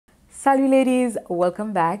Salut ladies,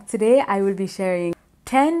 welcome back. Today I will be sharing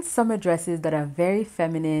 10 summer dresses that are very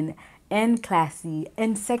feminine and classy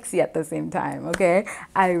and sexy at the same time, okay?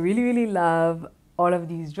 I really love all of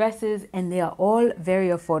these dresses and they are all very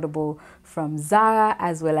affordable from Zara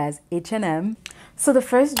as well as H&M. So the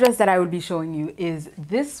first dress that I will be showing you is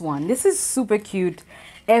this one. This is super cute,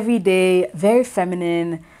 everyday, very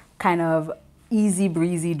feminine, kind of easy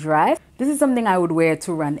breezy dress. This is something I would wear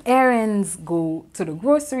to run errands, go to the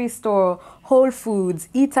grocery store, Whole Foods,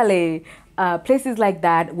 Italy, places like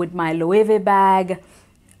that with my Loewe bag,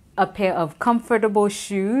 a pair of comfortable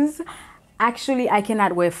shoes. Actually, I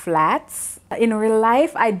cannot wear flats. In real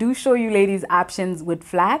life, I do show you ladies options with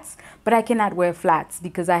flats, but I cannot wear flats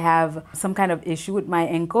because I have some kind of issue with my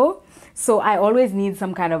ankle. So I always need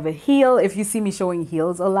some kind of a heel. If you see me showing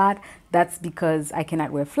heels a lot, that's because I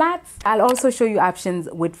cannot wear flats. I'll also show you options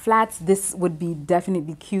with flats. This would be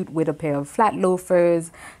definitely cute with a pair of flat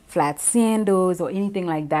loafers, flat sandals, or anything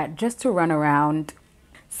like that, just to run around.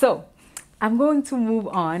 So I'm going to move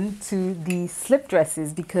on to the slip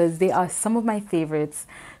dresses because they are some of my favorites.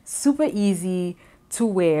 Super easy to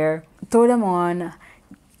wear. Throw them on,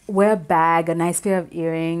 wear a bag, a nice pair of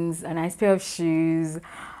earrings, a nice pair of shoes,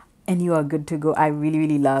 and you are good to go. I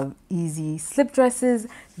really love easy slip dresses.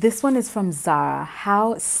 This one is from Zara.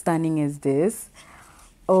 How stunning is this?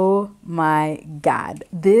 Oh my God.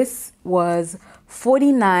 This was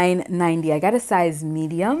 $49.90. I got a size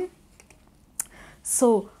medium.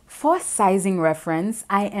 So for sizing reference,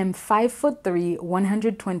 I am 5'3",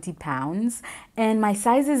 120 pounds, and my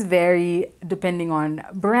sizes vary depending on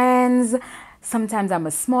brands. Sometimes I'm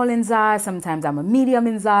a small in Zara, sometimes I'm a medium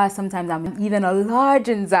in Zara, sometimes I'm even a large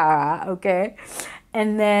in Zara, okay?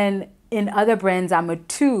 And then in other brands, I'm a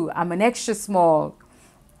 2, I'm an extra small.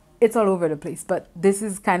 It's all over the place, but this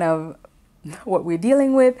is kind of what we're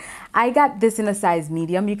dealing with. I got this in a size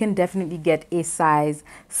medium. You can definitely get a size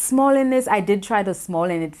small in this. I did try the small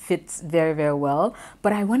and it fits very well,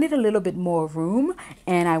 but I wanted a little bit more room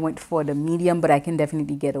and I went for the medium, but I can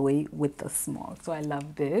definitely get away with the small. So I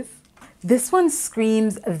love this. This one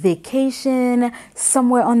screams vacation,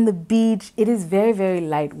 somewhere on the beach. It is very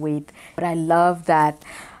lightweight, but I love that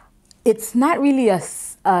it's not really a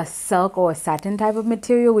silk or a satin type of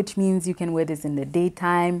material, which means you can wear this in the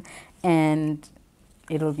daytime and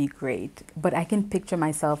it'll be great. But I can picture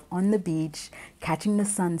myself on the beach, catching the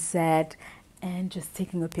sunset and just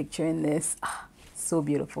taking a picture in this. So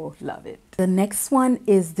beautiful, love it. The next one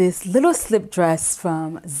is this little slip dress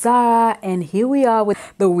from Zara, and here we are with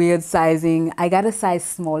the weird sizing. I got a size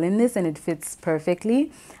small in this and it fits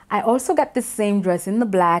perfectly. I also got the same dress in the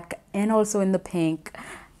black and also in the pink.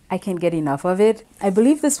 I can't get enough of it. I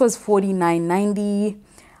believe this was $49.90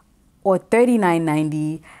 or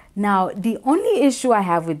 $39.90. Now, the only issue I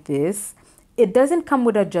have with this, it doesn't come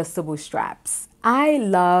with adjustable straps. I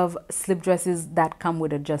love slip dresses that come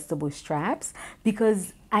with adjustable straps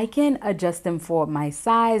because I can adjust them for my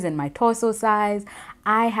size and my torso size.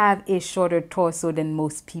 I have a shorter torso than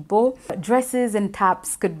most people. Dresses and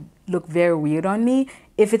tops could look very weird on me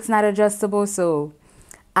if it's not adjustable, so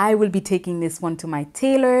I will be taking this one to my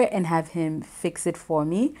tailor and have him fix it for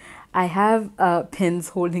me. I have pins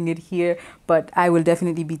holding it here, but I will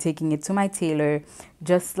definitely be taking it to my tailor,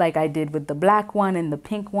 just like I did with the black one and the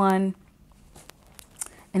pink one.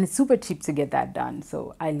 And it's super cheap to get that done,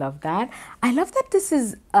 so I love that. I love that this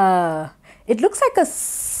is, it looks like a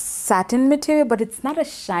satin material, but it's not a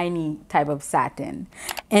shiny type of satin.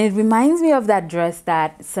 And it reminds me of that dress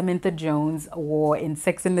that Samantha Jones wore in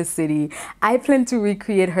Sex and the City. I plan to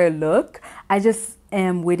recreate her look. I just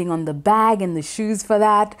am waiting on the bag and the shoes for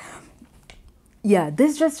that. Yeah,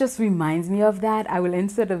 this dress just reminds me of that. I will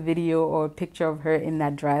insert a video or a picture of her in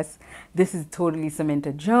that dress. This is totally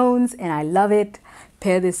Samantha Jones and I love it.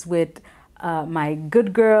 Pair this with my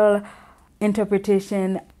Good Girl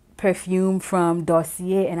interpretation perfume from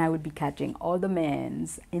Dossier and I would be catching all the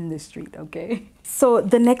mans in the street, okay? So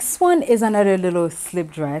the next one is another little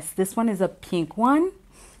slip dress. This one is a pink one.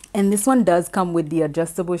 And this one does come with the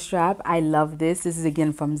adjustable strap. I love this. This is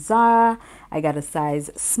again from Zara. I got a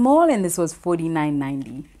size small and this was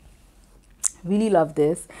 $49.90. Really love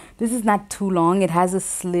this. This is not too long. It has a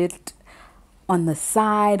slit on the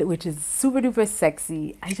side, which is super duper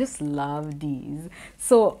sexy. I just love these.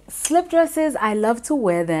 So slip dresses, I love to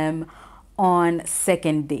wear them on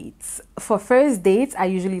second dates. For first dates, I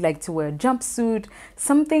usually like to wear a jumpsuit,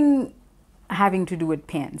 something having to do with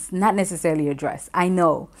pants, not necessarily a dress, I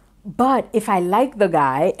know. But if I like the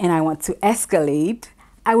guy and I want to escalate,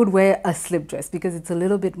 I would wear a slip dress because it's a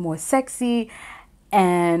little bit more sexy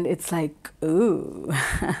and it's like, ooh,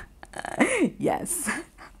 yes.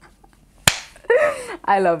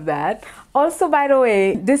 I love that. Also, by the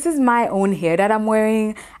way, this is my own hair that I'm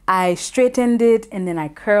wearing. I straightened it and then I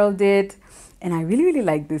curled it, and I really, really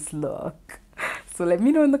like this look. So let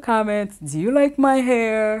me know in the comments, do you like my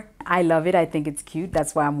hair? I love it. I think it's cute.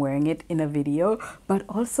 That's why I'm wearing it in a video. But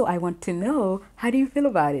also I want to know, how do you feel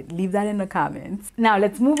about it? Leave that in the comments. Now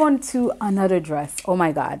let's move on to another dress. Oh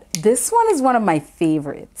my God. This one is one of my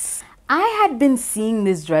favorites. I had been seeing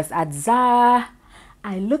this dress at Zara.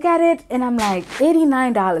 I look at it and I'm like,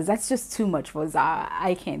 $89. That's just too much for Zara.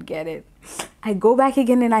 I can't get it. I go back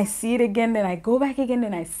again and I see it again. Then I go back again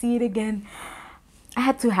and I see it again. I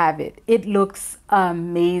had to have it. It looks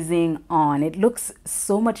amazing on. It looks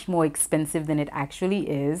so much more expensive than it actually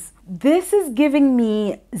is. This is giving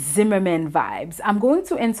me Zimmermann vibes. I'm going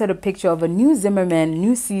to insert a picture of a new Zimmermann,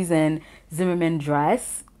 new season Zimmermann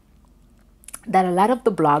dress that a lot of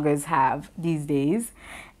the bloggers have these days.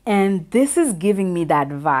 And this is giving me that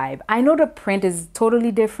vibe. I know the print is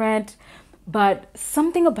totally different, but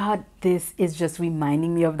something about this is just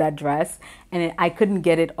reminding me of that dress, and I couldn't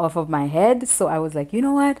get it off of my head. So I was like, you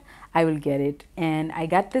know what? I will get it. And I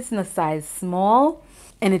got this in a size small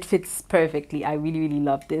and it fits perfectly. I really, really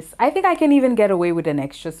love this. I think I can even get away with an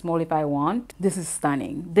extra small if I want. This is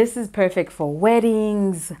stunning. This is perfect for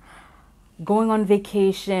weddings, going on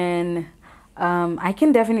vacation. I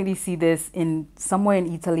can definitely see this in somewhere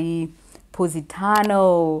in Italy,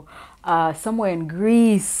 Positano, somewhere in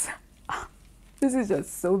Greece. This is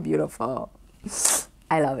just so beautiful.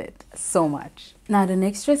 I love it so much. Now the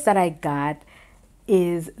next dress that I got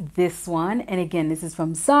is this one. And again, this is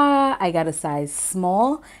from Zara. I got a size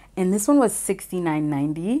small and this one was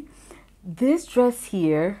 $69.90. This dress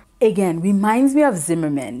here, again, reminds me of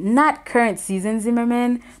Zimmermann. Not current season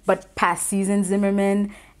Zimmermann, but past season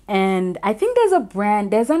Zimmermann. And I think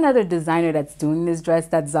there's another designer that's doing this dress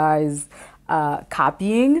that Zara is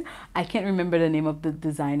copying. I can't remember the name of the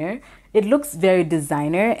designer. It looks very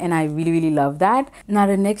designer and I really, really love that. Now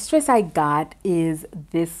the next dress I got is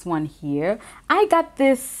this one here. I got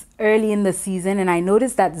this early in the season and I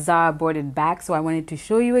noticed that Zara brought it back, so I wanted to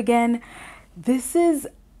show you again. This is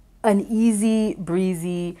an easy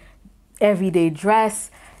breezy everyday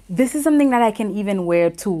dress. This is something that I can even wear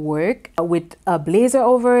to work with a blazer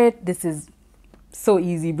over it. This is so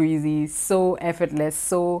easy breezy, so effortless,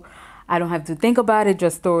 so I don't have to think about it,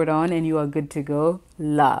 just throw it on and you are good to go.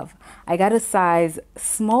 Love. I got a size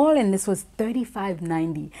small and this was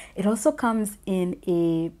 $35.90. It also comes in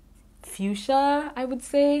a fuchsia, I would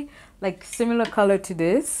say, like similar color to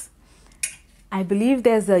this. I believe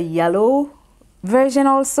there's a yellow version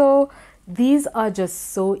also. These are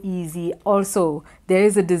just so easy. Also, there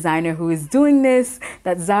is a designer who is doing this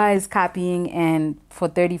that Zara is copying, and for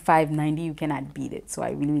 $35.90 you cannot beat it. So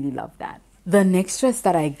I really, really love that. The next dress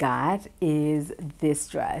that I got is this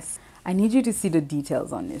dress. I need you to see the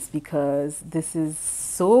details on this because this is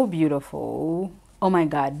so beautiful. Oh my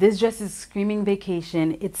God, this dress is screaming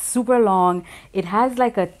vacation. It's super long. It has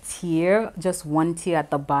like a tier, just one tier at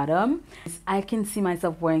the bottom. I can see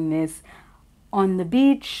myself wearing this on the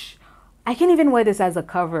beach. I can even wear this as a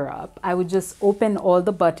cover up. I would just open all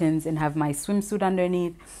the buttons and have my swimsuit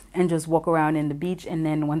underneath and just walk around in the beach. And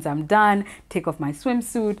then once I'm done, take off my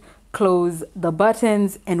swimsuit, close the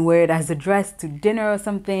buttons and wear it as a dress to dinner or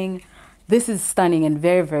something. This is stunning and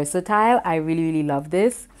very versatile. I really, really love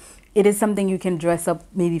this. It is something you can dress up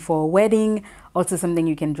maybe for a wedding, also something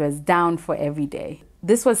you can dress down for every day.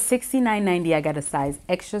 This was $69.90. I got a size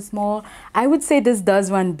extra small. I would say this does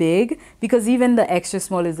run big because even the extra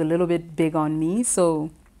small is a little bit big on me. So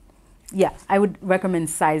yeah, I would recommend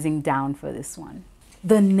sizing down for this one.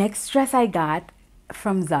 The next dress I got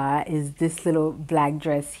from Zara is this little black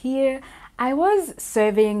dress here. I was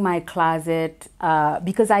surveying my closet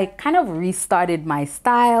because I kind of restarted my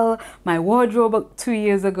style, my wardrobe 2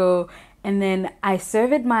 years ago. And then I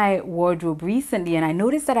surveyed my wardrobe recently and I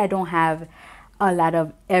noticed that I don't have a lot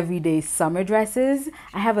of everyday summer dresses.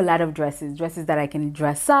 I have a lot of dresses that I can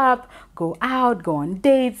dress up, go out, go on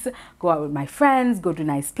dates, go out with my friends, go to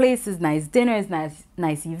nice places, nice dinners,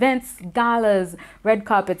 nice events, galas, red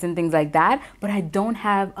carpets and things like that. But I don't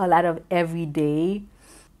have a lot of everyday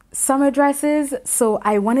summer dresses. So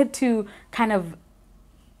I wanted to kind of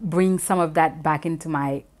bring some of that back into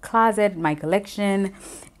my closet, my collection.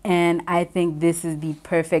 And I think this is the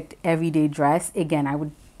perfect everyday dress. Again, I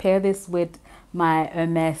would pair this with my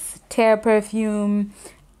Hermes Terre perfume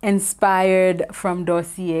inspired from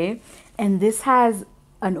Dossier, and this has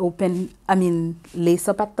an lace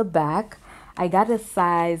up at the back. I got a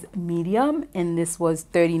size medium and this was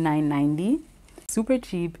 $39.90. Super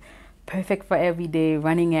cheap, perfect for everyday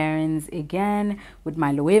running errands, again with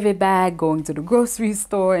my Loewe bag, going to the grocery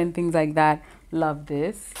store and things like that. Love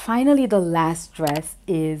this. Finally, the last dress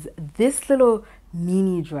is this little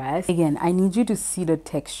mini dress. Again, I need you to see the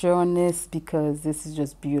texture on this because this is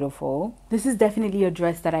just beautiful. This is definitely a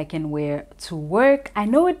dress that I can wear to work. I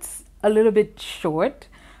know it's a little bit short.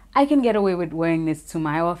 I can get away with wearing this to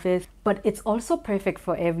my office, but it's also perfect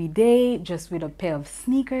for every day, just with a pair of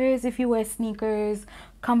sneakers if you wear sneakers,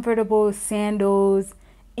 comfortable sandals,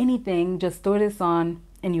 anything. Just throw this on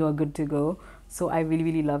and you are good to go. So I really,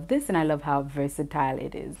 really love this, and I love how versatile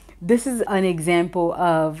it is. This is an example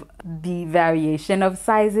of the variation of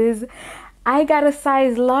sizes. I got a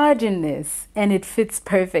size large in this and it fits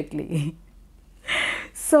perfectly.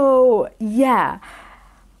 So yeah,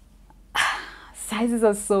 sizes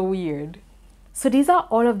are so weird. So these are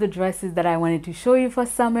all of the dresses that I wanted to show you for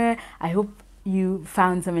summer. I hope you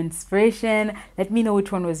found some inspiration. Let me know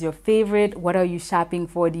which one was your favorite. What are you shopping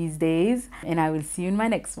for these days? And I will see you in my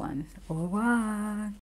next one. Au revoir.